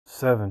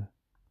7,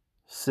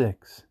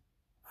 6,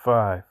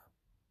 5,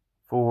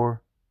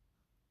 4,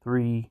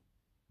 3.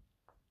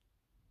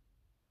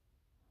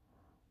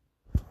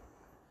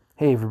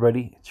 Hey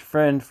everybody, it's your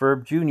friend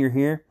FURBjr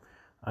here.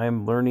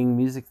 I'm learning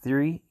music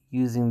theory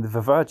using the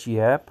Vivace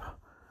app.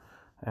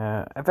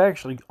 I've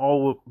actually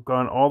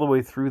gone all the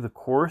way through the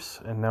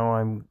course, and now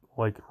I'm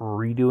like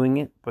redoing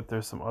it, but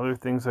there's some other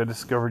things I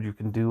discovered you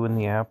can do in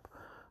the app,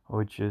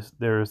 which is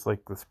there's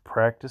like this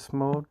practice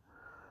mode.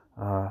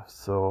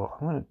 So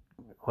I'm going to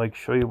like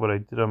show you what I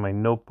did on my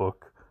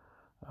notebook.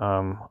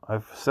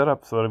 I've set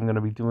up so that I'm going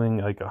to be doing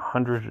like a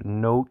 100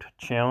 note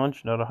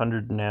challenge, not a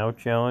 100 now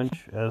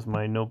challenge, as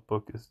my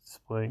notebook is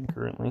displaying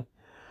currently.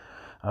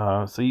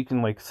 So you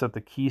can like set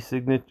the key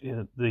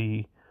signature,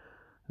 the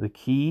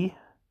key.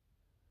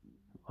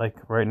 Like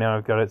right now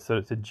I've got it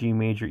set to G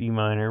major, E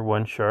minor,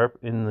 1 sharp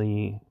in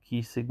the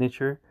key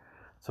signature.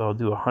 So I'll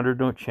do a 100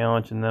 note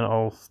challenge, and then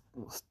I'll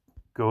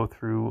go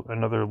through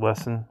another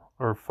lesson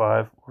or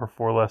 5 or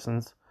 4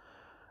 lessons.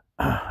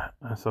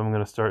 So I'm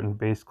going to start in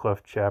bass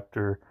clef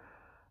chapter,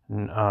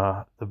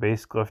 the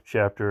bass clef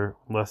chapter,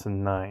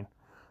 lesson 9.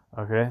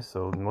 Okay,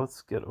 so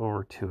let's get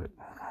over to it.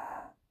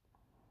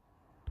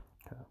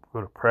 Okay,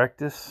 go to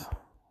practice.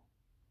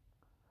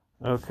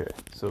 Okay,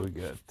 so we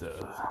got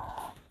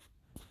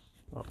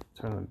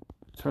turn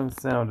the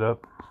sound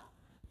up,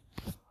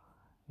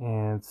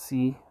 and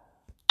C,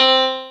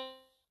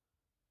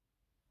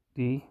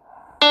 D,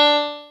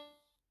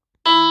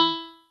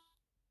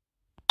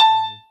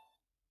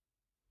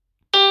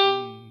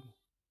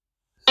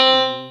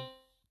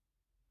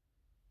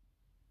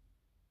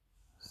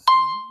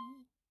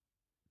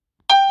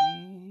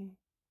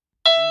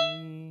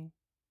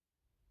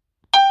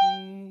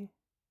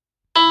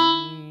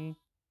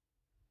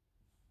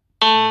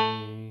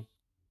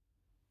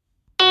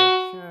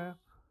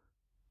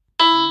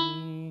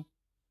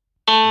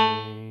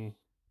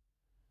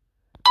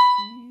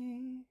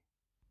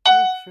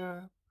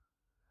 sharp,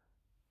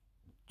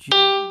 G,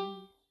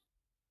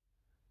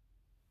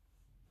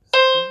 C,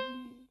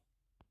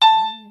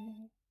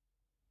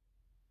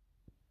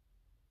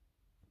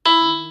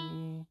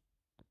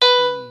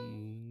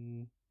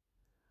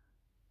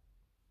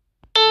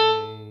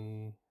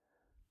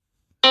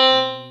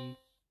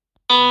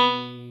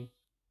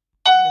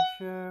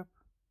 sharp,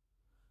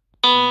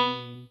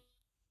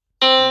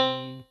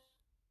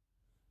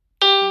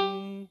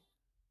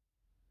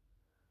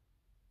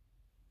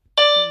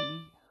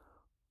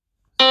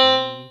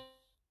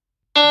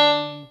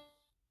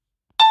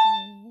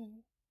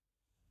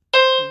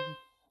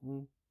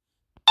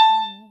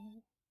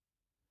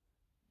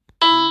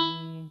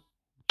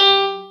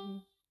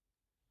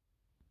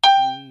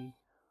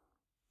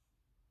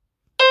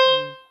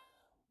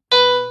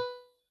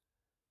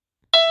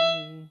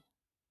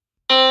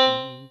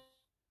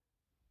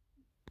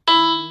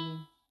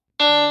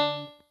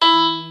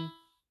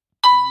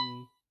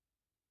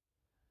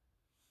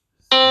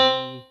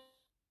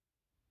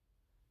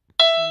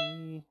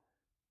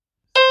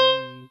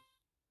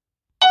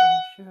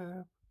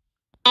 sharp,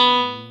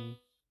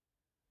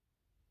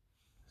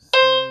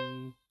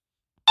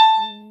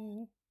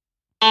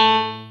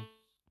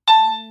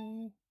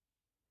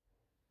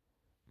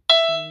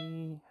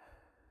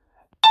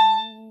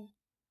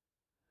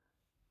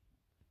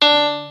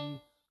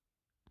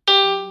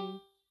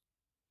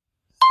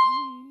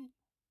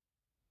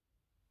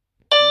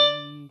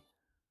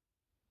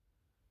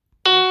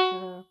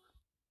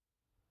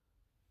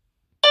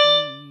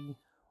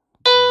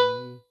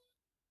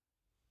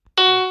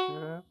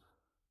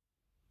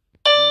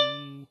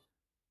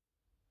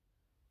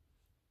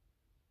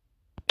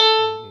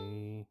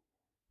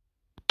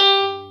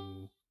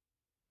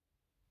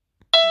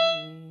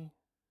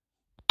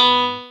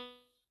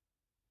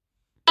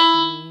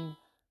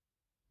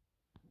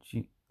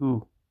 G,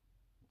 ooh,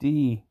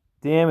 D,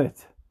 damn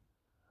it.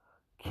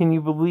 Can you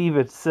believe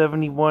it?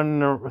 70 in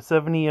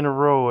a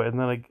row, and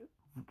then I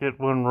get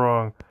one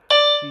wrong.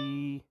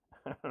 D,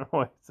 I don't know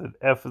why I said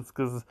F. It's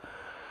because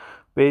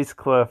bass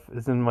clef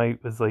is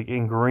like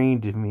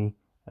ingrained in me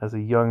as a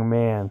young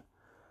man.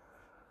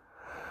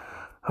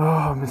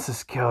 Oh,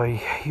 Mrs.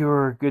 Kelly, you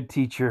were a good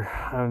teacher.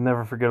 I'll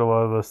never forget a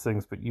lot of those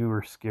things, but you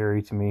were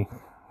scary to me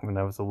when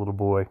I was a little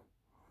boy.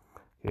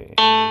 Okay.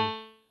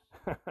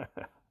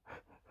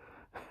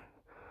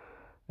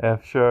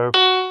 F sharp.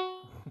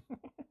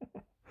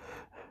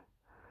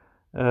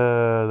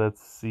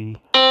 That's C.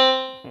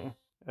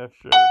 F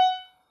sharp.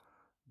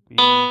 B.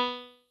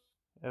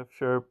 F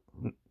sharp.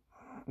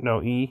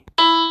 No, E.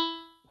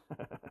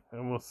 I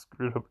almost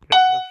screwed up again.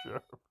 F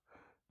sharp.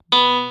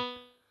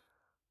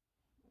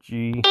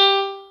 G.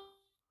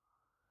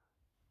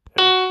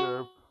 F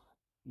sharp.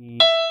 E.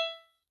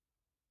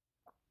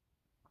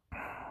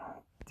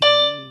 D.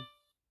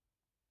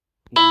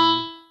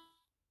 E.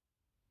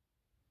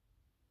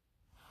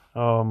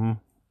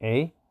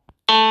 A.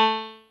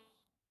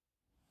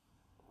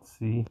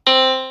 C.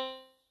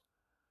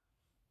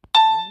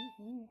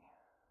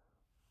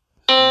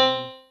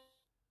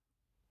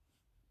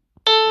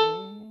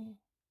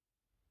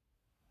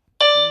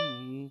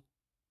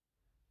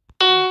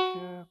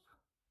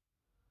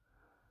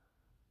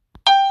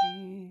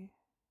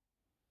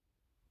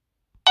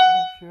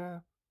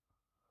 F,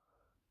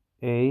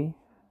 A,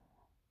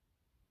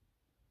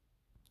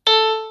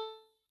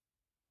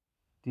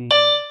 D, A,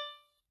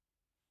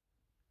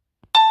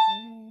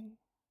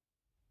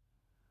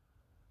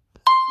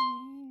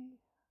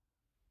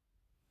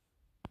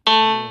 C,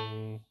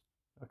 A.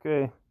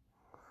 Okay,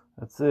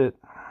 that's it.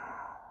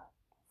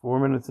 4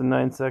 minutes and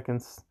 9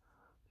 seconds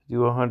to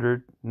do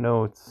 100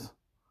 notes.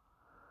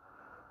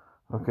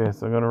 Okay,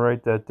 so I'm going to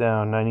write that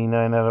down.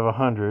 99 out of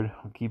 100.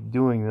 I'll keep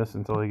doing this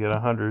until I get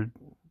 100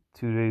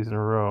 2 days in a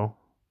row.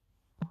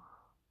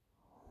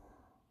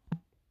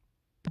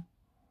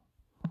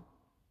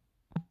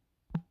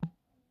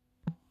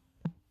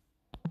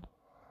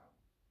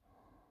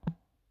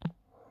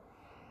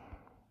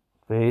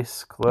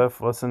 Bass,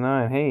 clef, lesson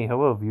 9. Hey,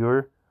 hello,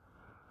 viewer.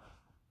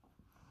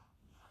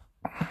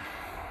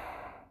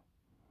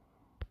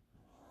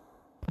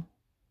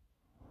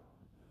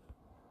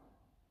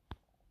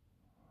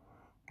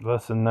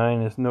 Lesson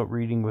 9 is note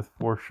reading with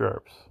 4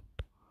 sharps.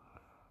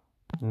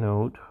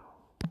 Note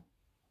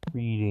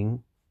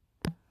reading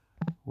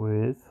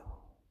with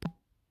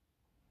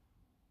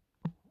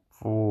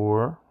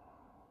 4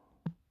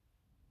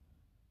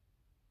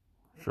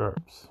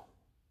 sharps.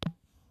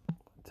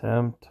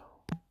 Attempt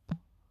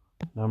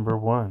number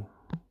 1.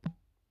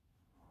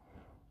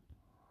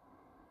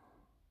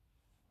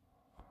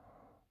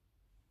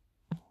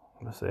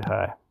 Let's say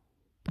hi.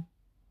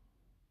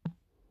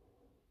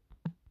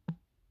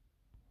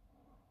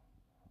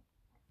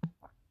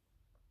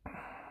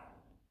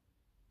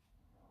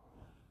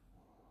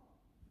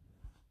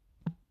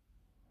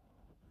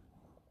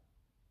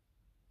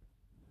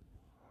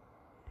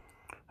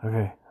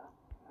 Okay,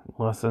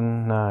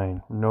 lesson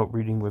 9. Note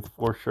reading with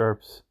 4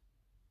 sharps.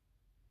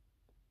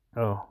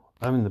 Oh,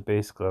 I'm in the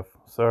bass clef.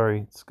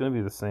 Sorry, it's going to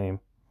be the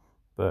same,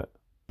 but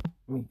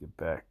let me get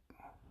back.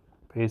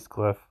 Bass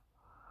clef,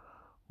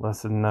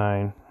 lesson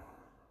 9.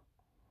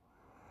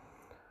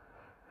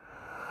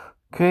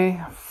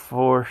 Okay,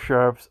 4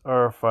 sharps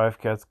are 5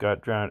 cats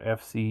got drowned.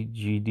 F, C,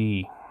 G,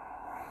 D.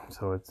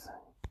 So it's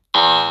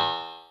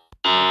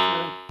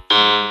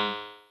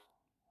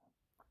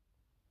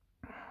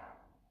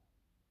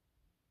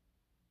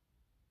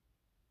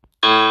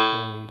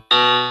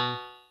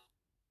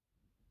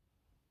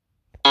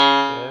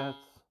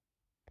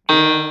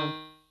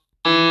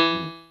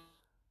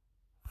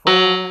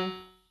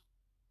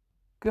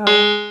go.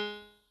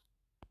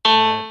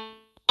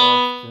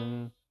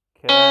 Boston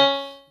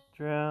cats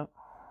drown.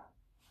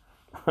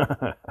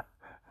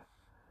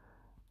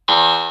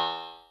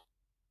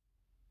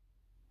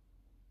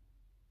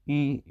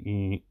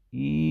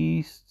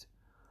 East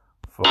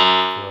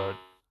 5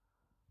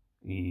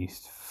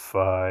 East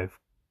 5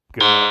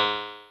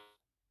 got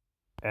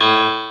at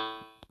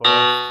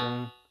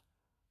Boston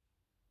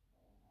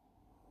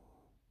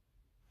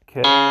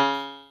cats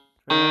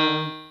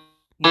drown.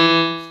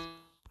 East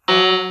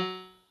 5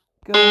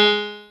 got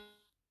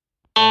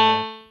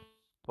at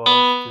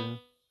Boston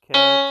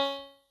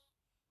cats.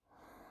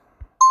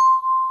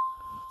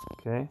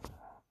 Okay,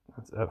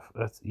 that's F.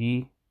 That's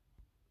E.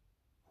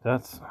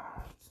 That's.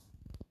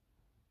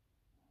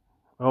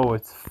 Oh,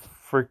 it's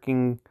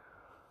freaking.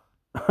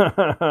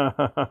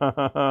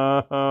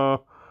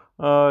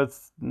 Oh,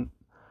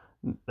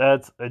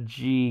 that's a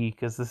G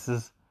because this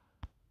is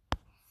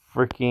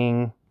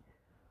freaking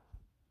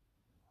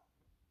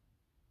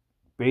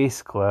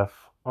bass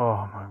clef.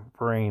 Oh, my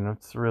brain.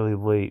 It's really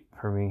late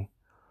for me.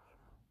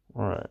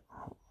 All right.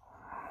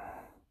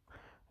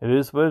 It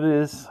is what it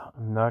is.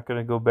 I'm not going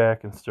to go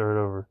back and start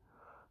over.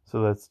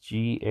 So that's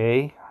G,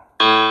 A,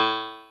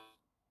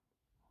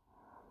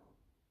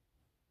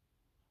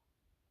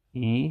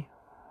 E,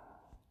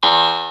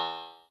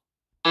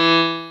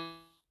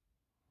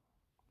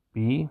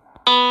 B,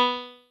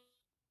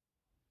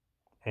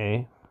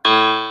 A,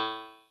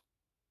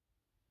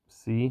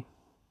 C,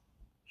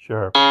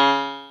 sharp,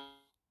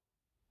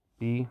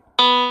 B,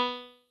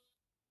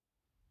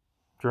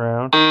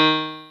 drown.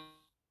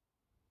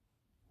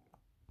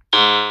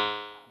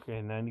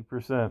 Okay,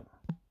 90%.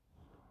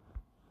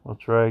 I'll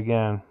try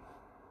again.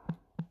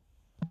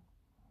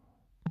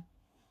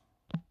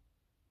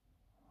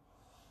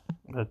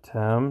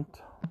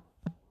 Attempt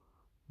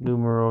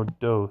numero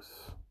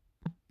dos.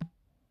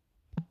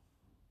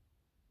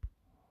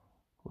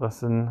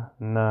 Lesson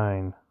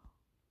 9.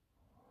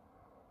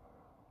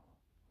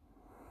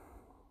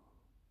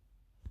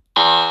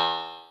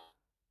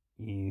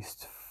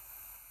 East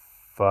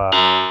 5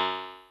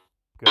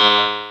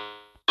 got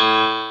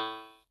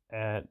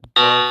at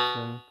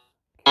Boston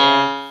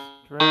cats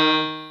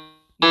drown.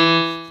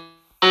 East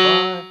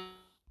 5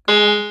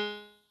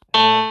 got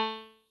at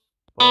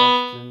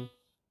Boston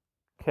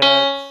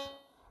cats.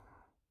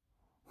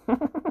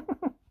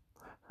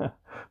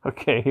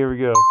 Okay, here we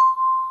go.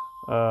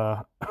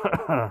 Boston,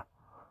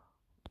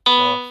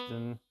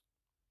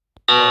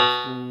 Boston, got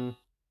 5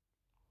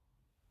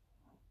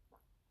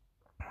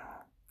 cats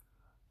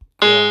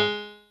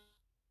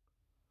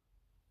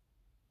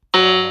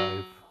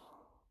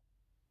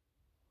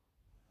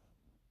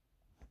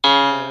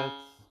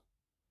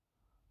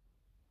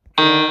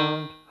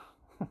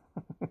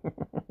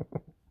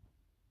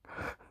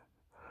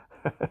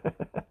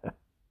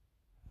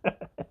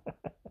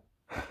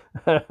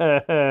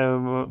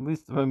At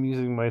least I'm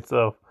amusing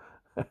myself.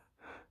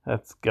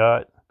 That's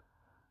got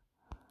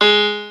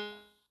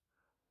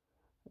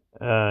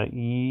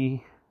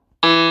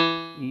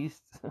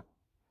east.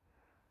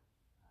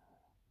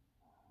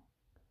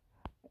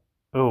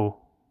 Oh,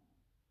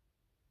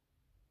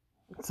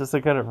 it says I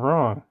got it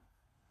wrong.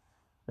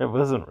 It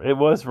wasn't. It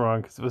was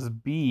wrong because it was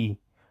B.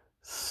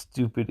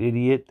 Stupid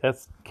idiot.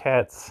 That's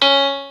cats.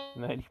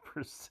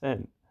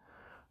 90%.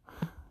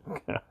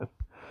 God,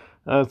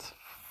 that's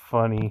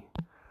funny.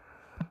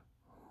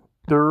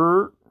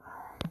 Dirt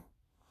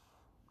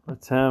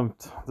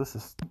attempt. This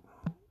is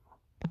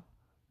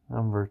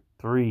number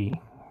 3.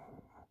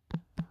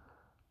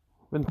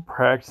 Been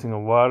practicing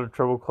a lot of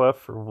Treble Clef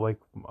for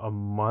like a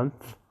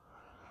month.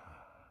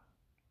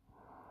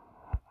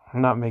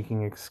 I'm not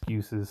making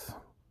excuses.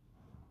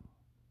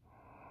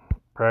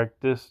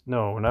 Practice?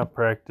 No, not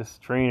practice.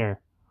 Trainer.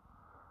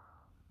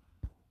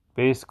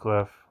 Bass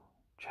clef.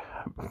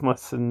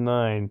 Lesson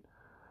 9.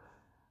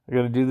 I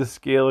gotta do the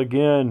scale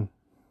again.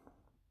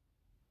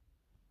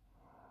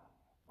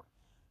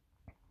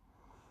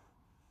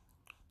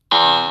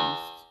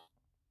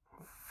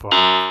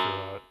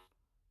 Foxtrot.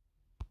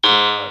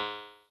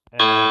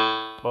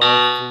 At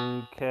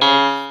Boston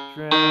Cats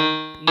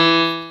Drown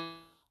East.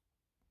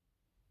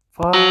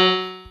 5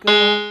 got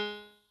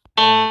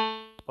at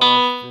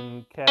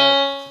Boston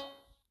Cats.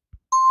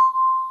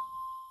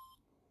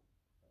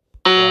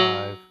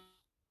 5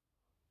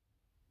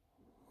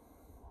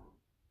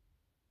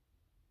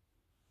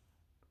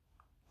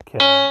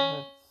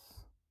 cats.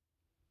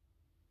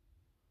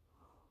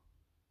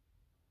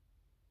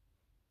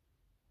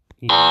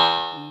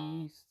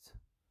 East.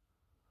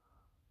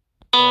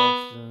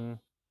 Boston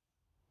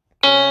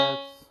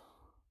Cats.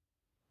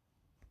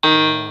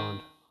 Round.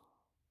 East.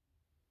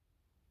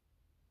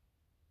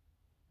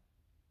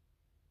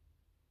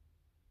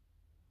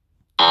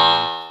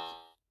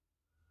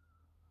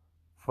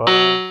 5.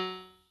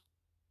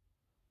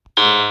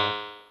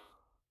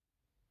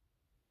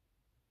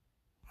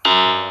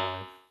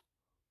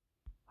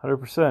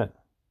 100%.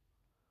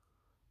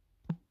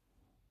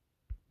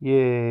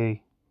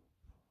 Yay.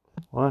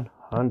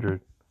 100%.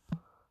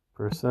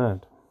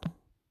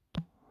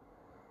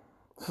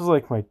 This is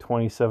like my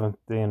 27th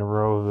day in a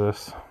row of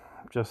this,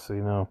 just so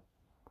you know.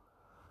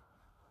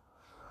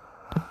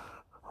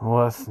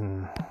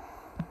 Lesson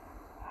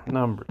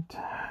number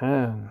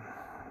 10.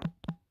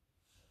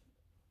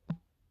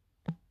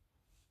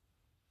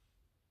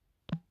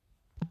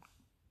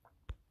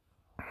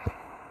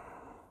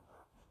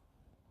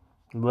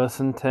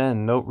 Lesson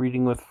 10, note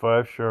reading with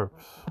 5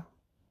 sharps.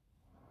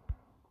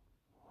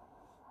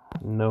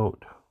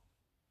 Note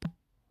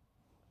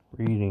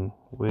reading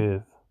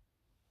with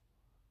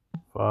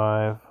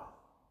 5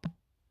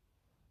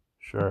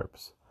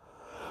 sharps.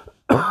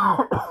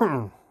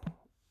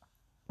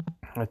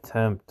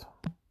 Attempt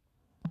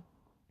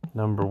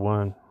number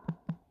 1.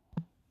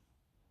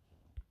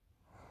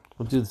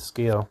 We'll do the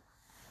scale.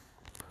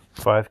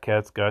 5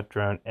 cats got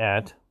drowned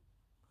at,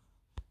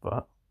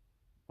 but,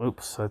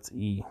 oops, that's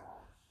E.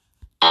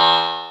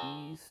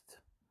 East.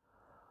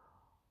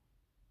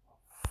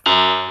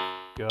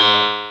 5 got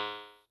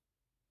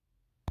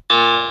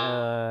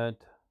at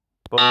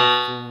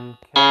Boston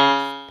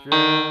Cats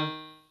Drowned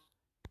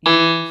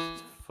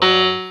East.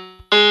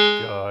 5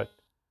 got at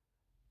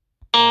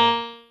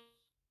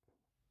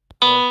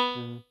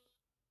Boston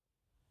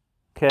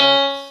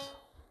Cats.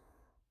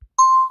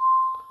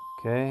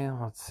 Okay,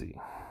 let's see.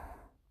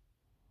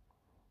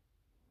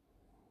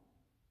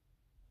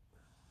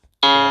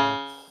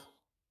 Cats.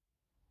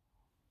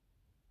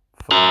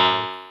 5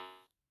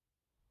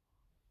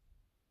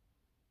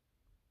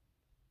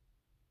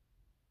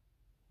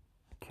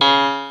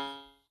 cats.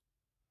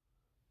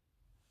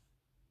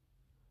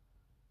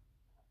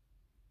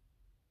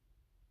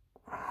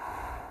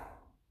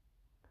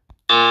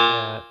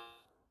 At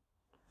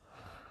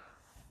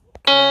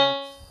cats.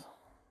 Cats.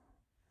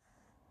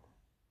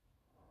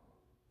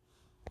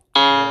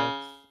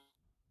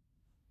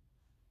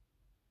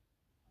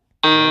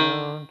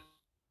 Drowned.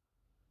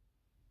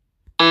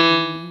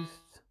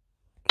 East.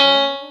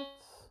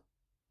 Cats.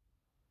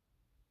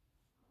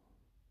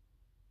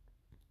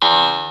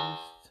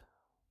 East.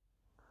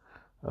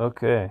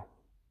 Okay.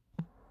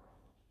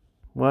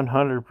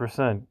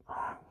 100%.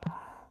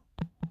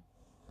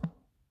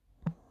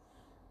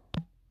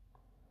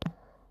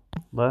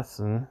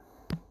 Lesson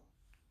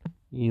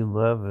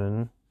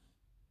 11.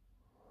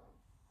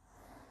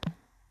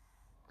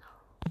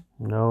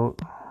 Note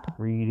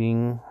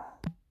reading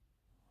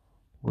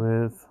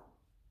with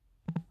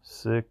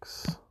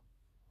 6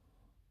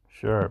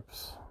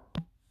 sharps.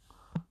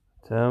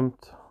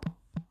 Attempt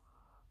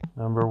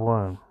number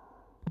 1.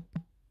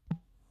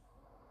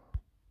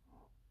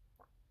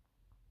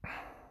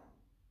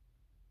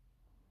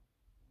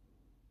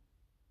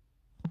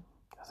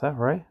 Is that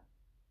right?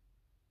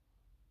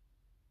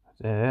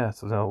 Yeah,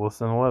 so now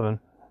lesson 11.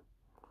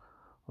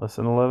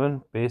 Lesson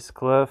 11, bass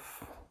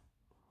clef.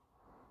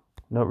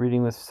 Note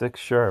reading with 6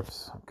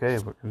 sharps. Okay,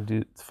 we're going to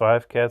do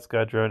 5 cats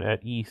got drowned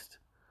at East.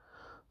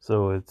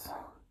 So it's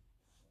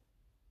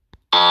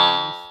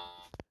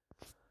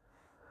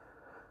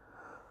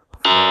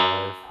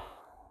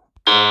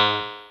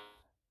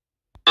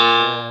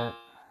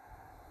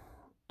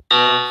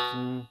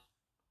Boston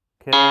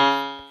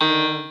Cats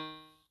drowned.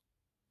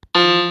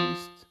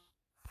 East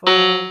 5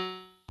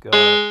 got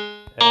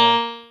at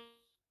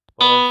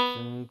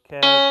Boston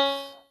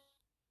Cats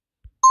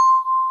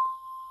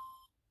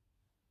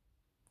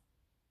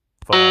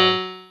 5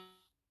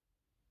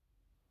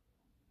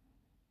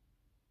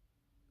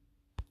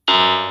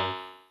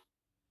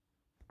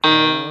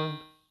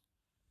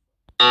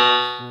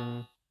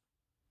 drowned. Boston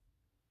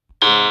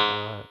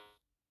got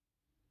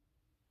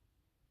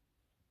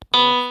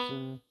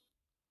Boston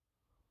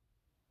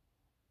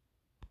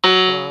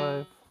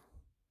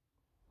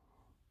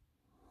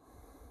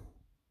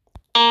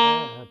 5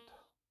 at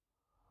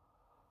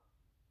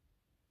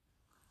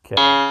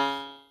Cats.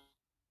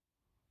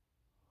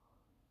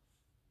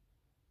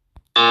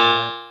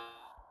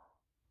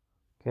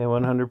 Okay,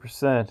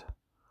 100%.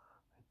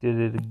 Did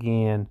it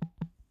again.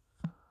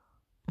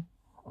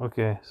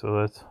 Okay, so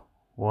that's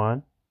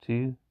 1,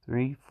 2,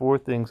 3, 4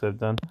 things I've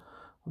done.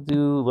 I'll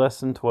do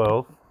lesson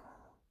 12.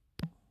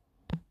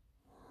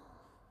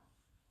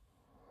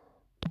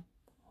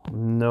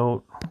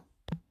 Note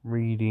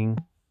reading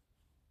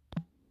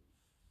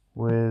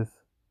with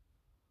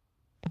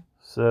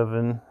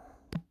 7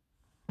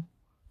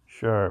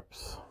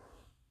 sharps.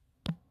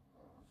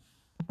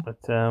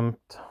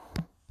 Attempt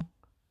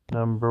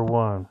number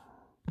 1.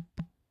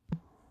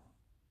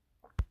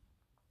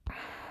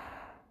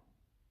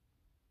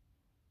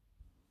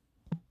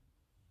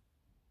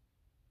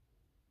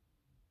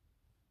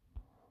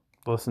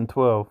 Lesson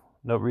 12.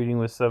 Note reading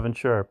with 7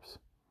 sharps.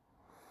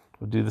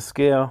 We'll do the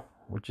scale,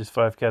 which is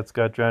 5 cats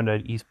got drowned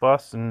at East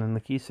Boston, and the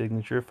key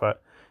signature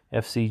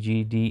F C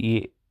G D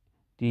E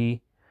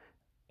D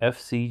F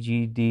C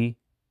G D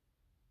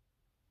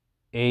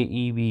A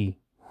E B.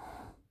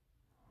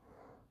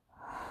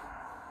 I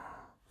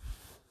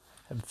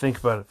had to think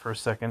about it for a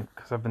second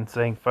because I've been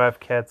saying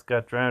 5 cats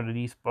got drowned at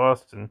East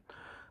Boston.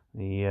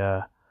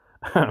 The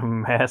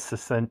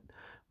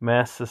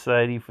Mass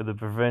Society for the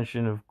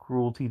Prevention of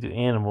Cruelty to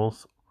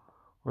Animals,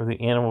 or the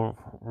Animal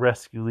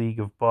Rescue League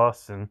of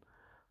Boston,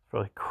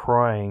 probably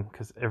crying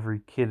because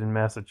every kid in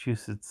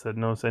Massachusetts that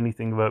knows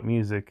anything about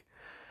music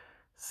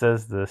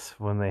says this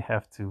when they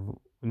have to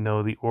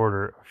know the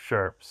order of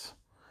sharps.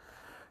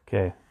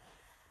 Okay.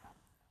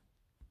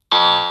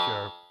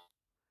 Sharp.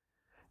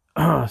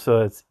 So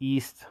it's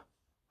East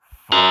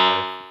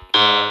 5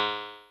 cat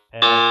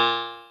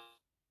at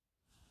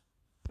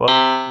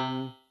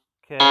Boston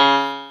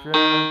Cat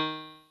drowned.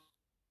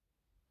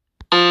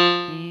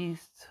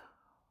 East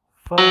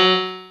 5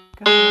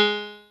 cat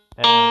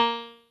at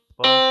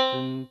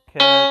Boston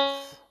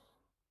Cats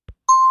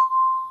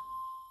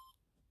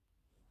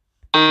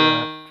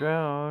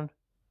drowned.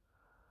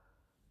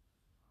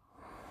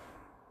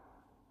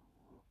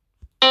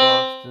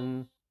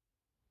 Boston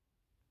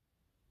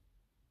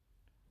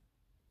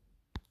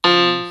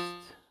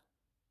East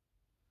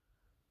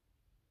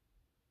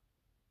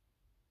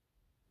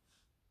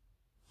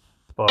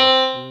 5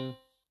 cats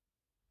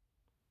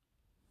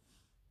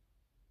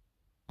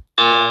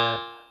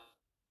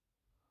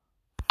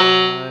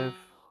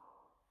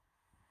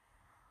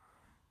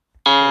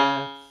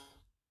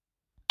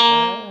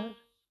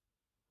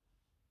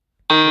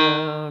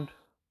drowned.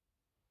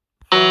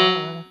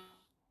 5.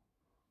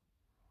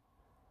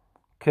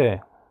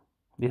 Okay.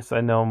 Yes, I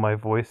know my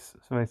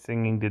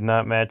singing did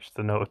not match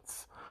the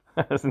notes.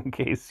 As in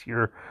case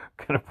you're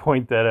going to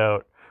point that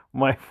out.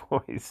 My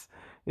voice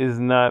is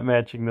not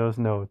matching those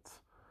notes.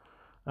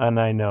 And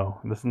I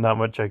know. There's not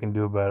much I can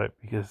do about it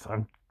because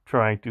I'm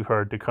trying too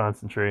hard to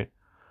concentrate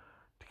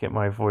to get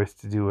my voice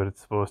to do what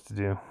it's supposed to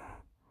do.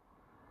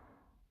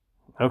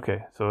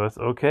 Okay, so that's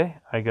okay.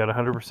 I got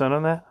 100%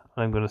 on that.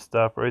 I'm going to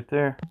stop right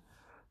there.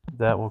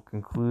 That will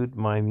conclude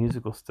my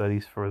musical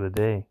studies for the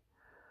day.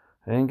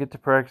 I didn't get to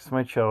practice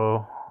my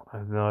cello,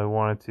 even though I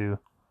wanted to.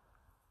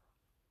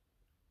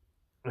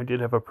 I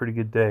did have a pretty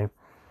good day.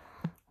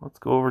 Let's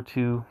go over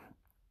to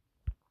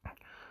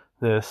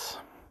this.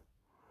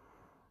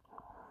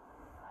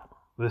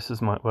 This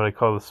is what I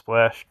call the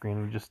splash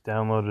screen. We just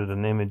downloaded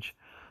an image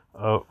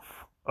of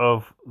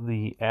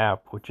the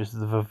app, which is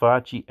the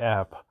Vivace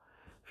app.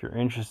 If you're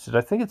interested,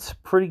 I think it's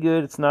pretty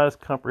good. It's not as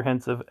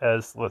comprehensive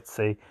as, let's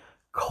say,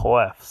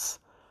 Clef's.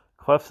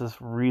 Clef's is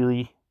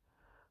really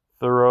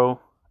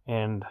thorough,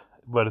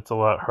 but it's a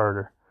lot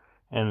harder,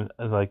 and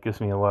like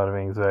gives me a lot of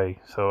anxiety,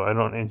 so I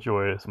don't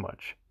enjoy it as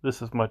much.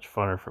 This is much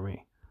funner for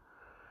me.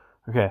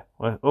 Okay.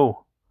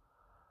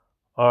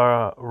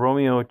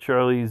 Romeo,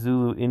 Charlie,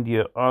 Zulu,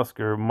 India,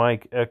 Oscar,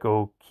 Mike,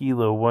 Echo,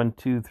 Kilo,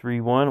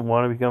 1231.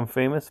 Want to become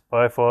famous?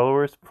 Buy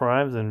followers,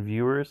 primes, and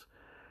viewers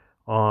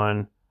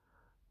on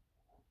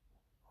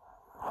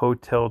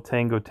Hotel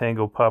Tango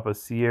Tango Papa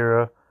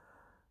Sierra,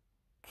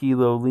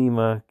 Charlie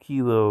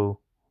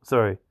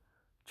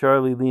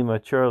Lima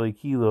Charlie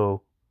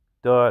Kilo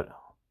dot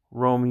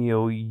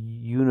Romeo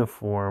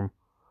Uniform.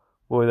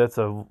 Boy, that's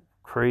a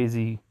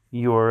crazy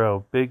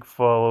URL.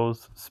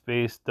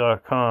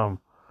 Bigfollows.com.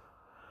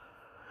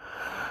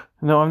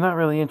 No, I'm not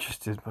really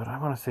interested, but I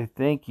want to say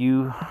thank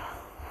you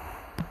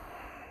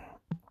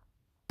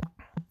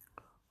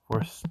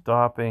for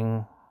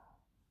stopping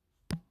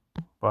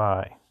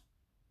Bye.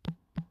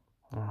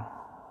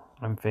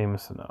 I'm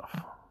famous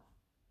enough.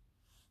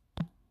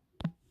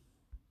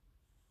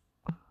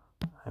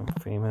 I'm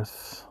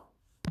famous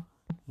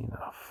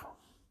enough.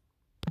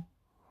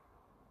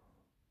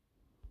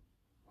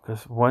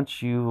 Because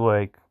once you,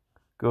 like,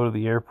 go to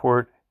the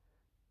airport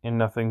in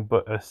nothing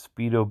but a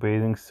Speedo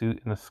bathing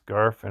suit and a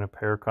scarf and a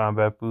pair of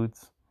combat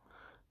boots,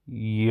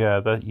 yeah,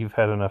 that you've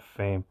had enough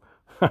fame.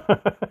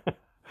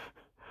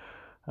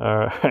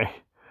 Alright.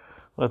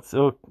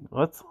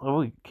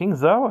 King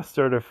Zawa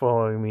started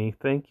following me.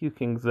 Thank you,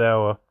 King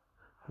Zawa.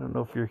 I don't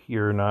know if you're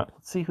here or not.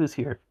 Let's see who's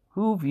here.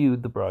 Who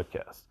viewed the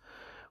broadcast?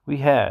 We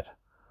had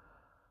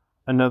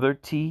another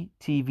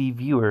TTV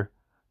viewer.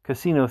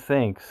 Casino,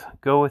 thanks.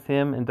 Go with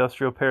him.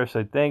 Industrial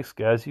Parasite. Thanks,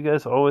 guys. You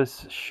guys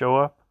always show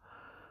up.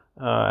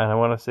 And I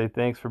want to say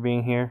thanks for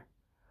being here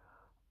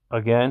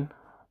again.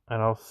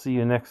 And I'll see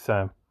you next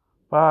time.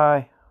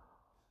 Bye.